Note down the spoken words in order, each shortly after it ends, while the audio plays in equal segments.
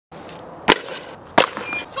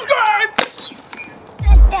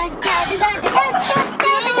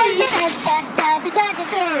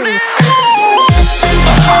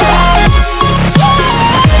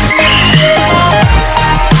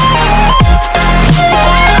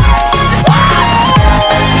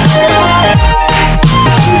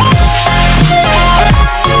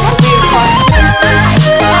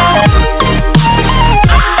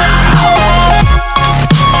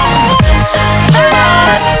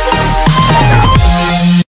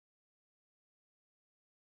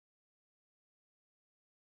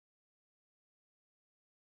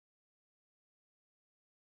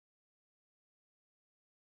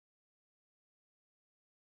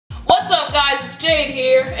What's up, guys? It's Jade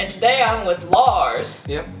here, and today I'm with Lars.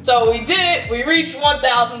 Yep. So we did it. We reached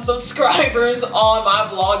 1,000 subscribers on my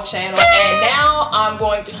vlog channel, and now I'm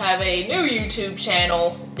going to have a new YouTube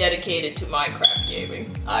channel dedicated to Minecraft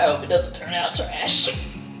gaming. I hope it doesn't turn out trash.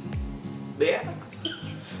 Yeah.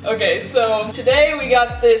 Okay, so today we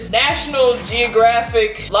got this National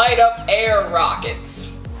Geographic light up air rockets.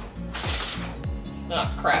 Oh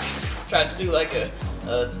crap! Tried to do like a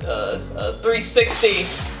 360.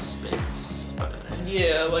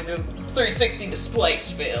 Yeah, like a 360 display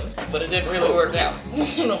spin, but it didn't really work out.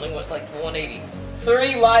 It only went like 180.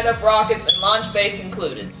 3 light-up rockets and launch base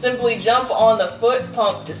included. Simply jump on the foot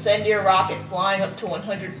pump to send your rocket flying up to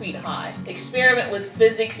 100 feet high. Experiment with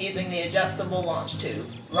physics using the adjustable launch tube.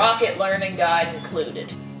 Rocket learning guide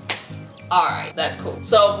included. Alright, that's cool.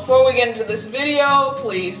 So before we get into this video,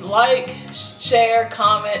 please like, share,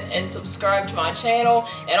 comment, and subscribe to my channel,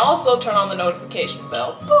 and also turn on the notification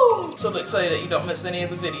bell. Boom! So that you don't miss any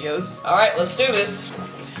of the videos. Alright, let's do this.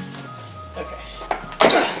 Okay.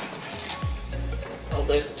 Oh,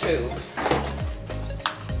 there's a tube.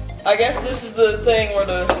 I guess this is the thing where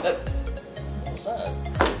what was that?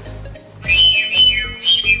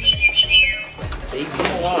 Baby.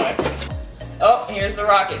 Why? Oh, here's the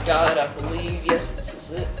rocket guide, I believe. Yes, this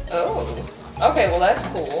is it. Oh. Okay, well that's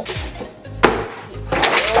cool.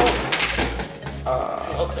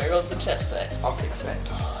 Oh, there goes the chest set. I'll fix that.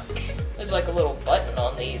 There's like a little button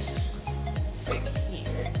on these. Right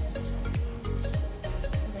here.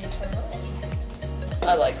 They turn on.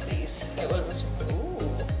 I like these. Wait, what is this? Ooh.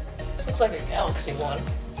 This looks like a galaxy one.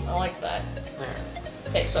 I like that. There.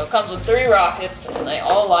 Okay, so it comes with 3 rockets, and they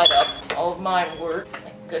all light up. All of mine work.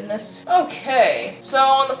 Goodness. Okay, so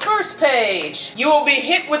on the first page, you will be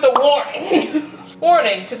hit with a warning.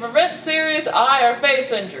 Warning, to prevent serious eye or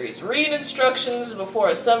face injuries, read instructions before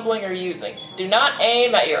assembling or using. Do not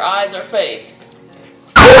aim at your eyes or face.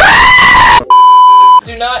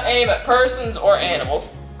 Do not aim at persons or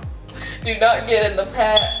animals. Do not get in the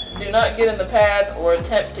path or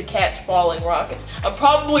attempt to catch falling rockets. I'm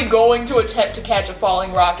probably going to attempt to catch a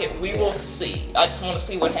falling rocket. We will see. I just want to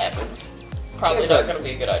see what happens. Probably not going to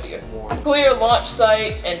be a good idea. Clear launch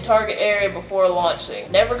site and target area before launching.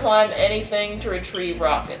 Never climb anything to retrieve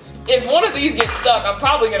rockets. If one of these gets stuck, I'm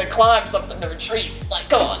probably going to climb something to retrieve. Like,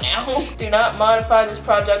 come on now. Do not modify this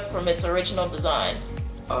project from its original design.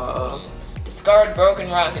 Discard broken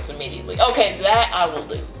rockets immediately. Okay, that I will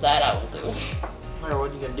do. That I will do. What are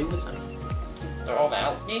you going to do with them? Throw them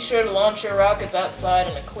out. Be sure to launch your rockets outside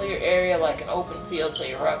in a clear area like an open field so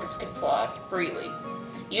your rockets can fly freely.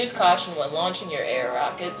 Use caution when launching your air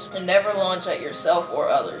rockets, and never launch at yourself or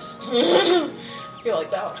others. I feel like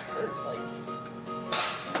that would hurt. Like,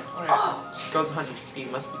 Alright, goes 100 feet,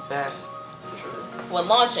 must be fast. For sure. When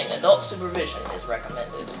launching, adult supervision is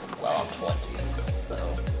recommended. Well, I'm 20,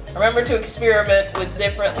 so. Remember to experiment with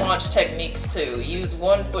different launch techniques too. Use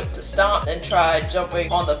one foot to stomp, then try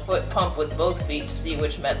jumping on the foot pump with both feet to see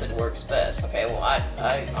which method works best. Okay, well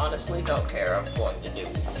I honestly don't care. I'm going to do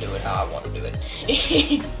it how I want to do it.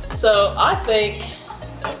 So I think,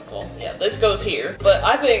 well yeah, this goes here, but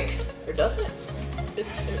I think, or does it?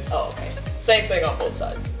 Oh, okay. Same thing on both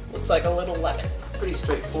sides. Looks like a little lemon. Pretty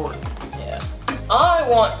straightforward. Yeah. I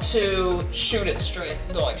want to shoot it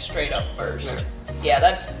going straight up first. Yeah. Yeah,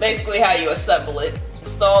 that's basically how you assemble it.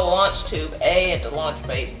 Install launch tube A into launch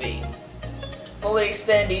base B. Fully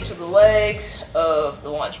extend each of the legs of the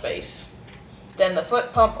launch base. Extend the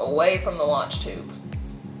foot pump away from the launch tube.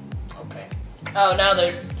 Okay. Oh, now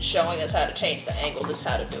they're showing us how to change the angle. This is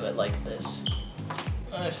how to do it like this.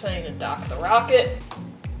 They're saying to dock the rocket.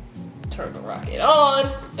 Turn the rocket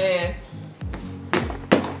on, and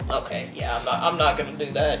okay, yeah, I'm not gonna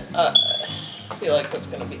do that. I feel like that's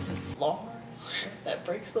gonna be long. That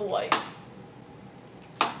breaks the light.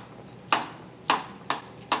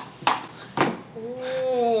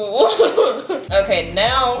 Ooh. Okay,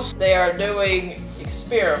 now they are doing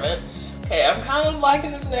experiments. Okay, I'm kind of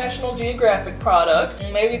liking this National Geographic product.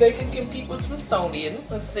 Maybe they can compete with Smithsonian.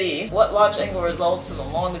 Let's see. What launch angle results in the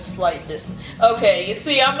longest flight distance? Okay, you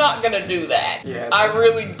see, I'm not gonna do that. Yeah. I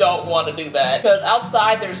really don't want to do that. Because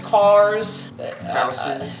outside there's cars.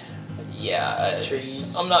 Houses. Yeah.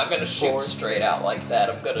 Trees. I'm not gonna shoot Forest. straight out like that.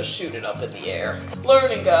 I'm gonna shoot it up in the air.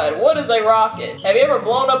 Learning guide. What is a rocket? Have you ever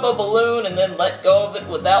blown up a balloon and then let go of it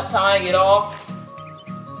without tying it off?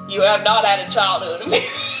 You have not had a childhood.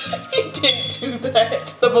 You didn't do that.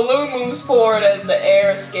 The balloon moves forward as the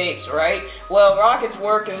air escapes, right? Well, rockets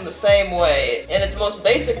work in the same way. In its most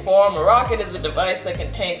basic form, a rocket is a device that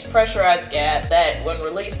contains pressurized gas that, when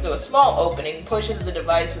released to a small opening, pushes the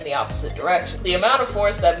device in the opposite direction. The amount of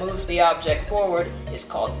force that moves the object forward is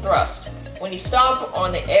called thrust. When you stomp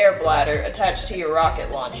on the air bladder attached to your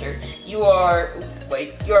rocket launcher, you are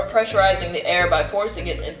pressurizing the air by forcing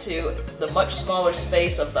it into the much smaller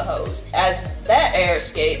space of the hose. As that air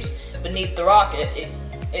escapes beneath the rocket,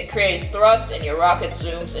 it creates thrust and your rocket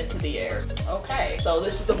zooms into the air. Okay, so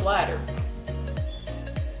this is the bladder.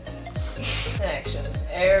 Action.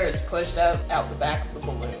 Air is pushed out the back of the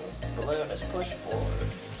balloon. The balloon is pushed forward.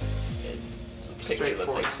 It's a picture that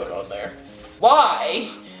they put on there. Why?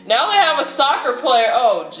 Now they have a soccer player.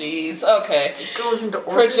 Oh, jeez. Okay. It goes into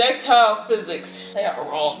orbit. Projectile physics. They are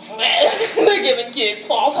wrong for that. They're giving kids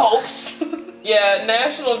false hopes. Yeah,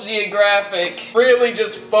 National Geographic really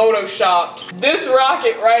just photoshopped this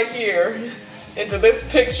rocket right here into this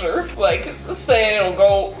picture, like saying it'll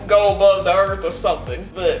go above the Earth or something.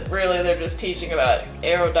 But really, they're just teaching about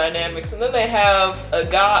aerodynamics. And then they have a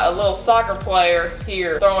little soccer player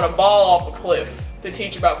here throwing a ball off a cliff to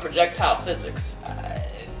teach about projectile physics. I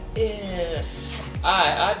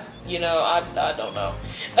don't know.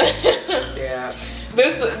 Yeah.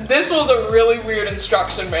 This was a really weird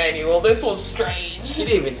instruction manual. This was strange. You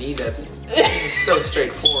didn't even need that. This is so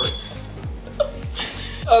straightforward.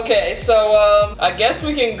 Okay, so I guess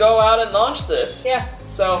we can go out and launch this. Yeah,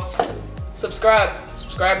 so subscribe.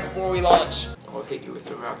 Subscribe before we launch. I'll hit you with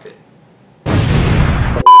the rocket.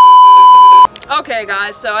 Okay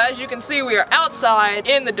guys, so as you can see, we are outside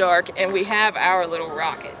in the dark and we have our little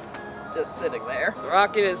rocket just sitting there. The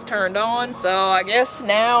rocket is turned on, so I guess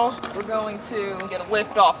now we're going to get a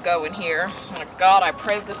liftoff going here. Oh God, I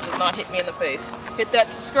pray this does not hit me in the face. Hit that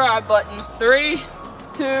subscribe button. 3,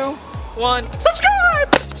 2, 1, subscribe!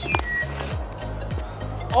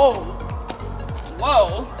 Oh,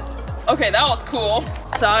 whoa. Okay, that was cool.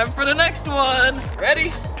 Time for the next one.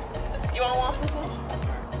 Ready? You wanna watch this one?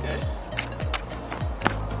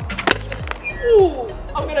 Ooh,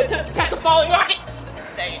 I'm gonna attempt to catch a falling rocket.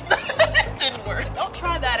 Dang it. Didn't work. Don't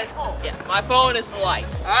try that at home. Yeah, my phone is the light.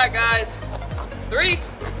 Alright guys. 3,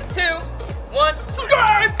 2, 1,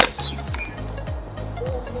 subscribe!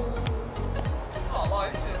 Oh,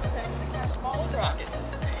 Lars is gonna attempt to catch a falling rocket.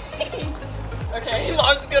 Okay,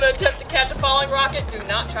 Lars is gonna attempt to catch a falling rocket. Do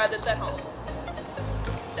not try this at home.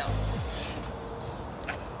 No.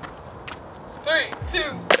 3, 2,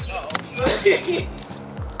 uh-oh.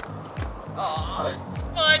 Aw,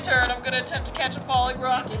 my turn. I'm gonna attempt to catch a falling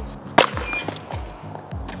rocket.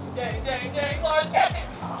 Dang, Lars, catch it!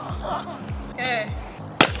 Okay.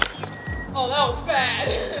 Oh, that was bad.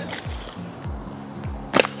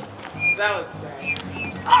 That was bad.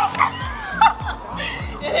 Oh!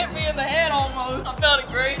 It hit me in the head almost. I felt it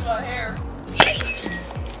graze my hair.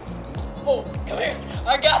 Oh, come here.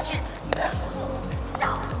 I got you.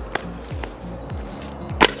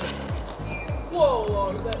 Whoa,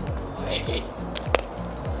 Lars, that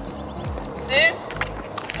this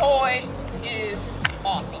toy is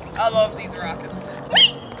awesome. I love these rockets.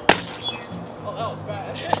 Oh, that was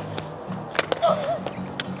bad. Oh,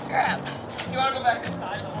 crap. You want to go back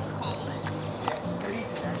inside? I want to call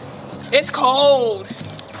it. It's cold.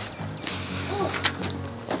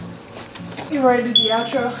 You ready to do the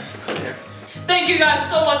outro? Yeah. Thank you guys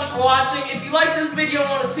so much for watching. If you like this video and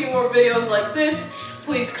want to see more videos like this,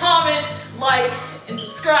 please comment, like, and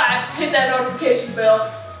subscribe. Hit that notification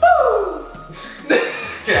bell. Woo!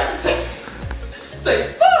 Yeah. Say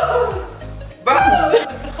boo! Bye!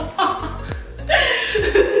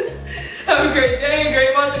 Have a great day, a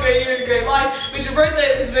great month, a great year, and a great life. If it's your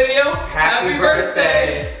birthday in this video, Happy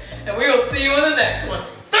birthday! And we will see you in the next one.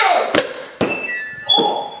 Throw!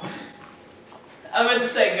 Oh! I meant to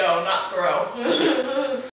say go, not throw.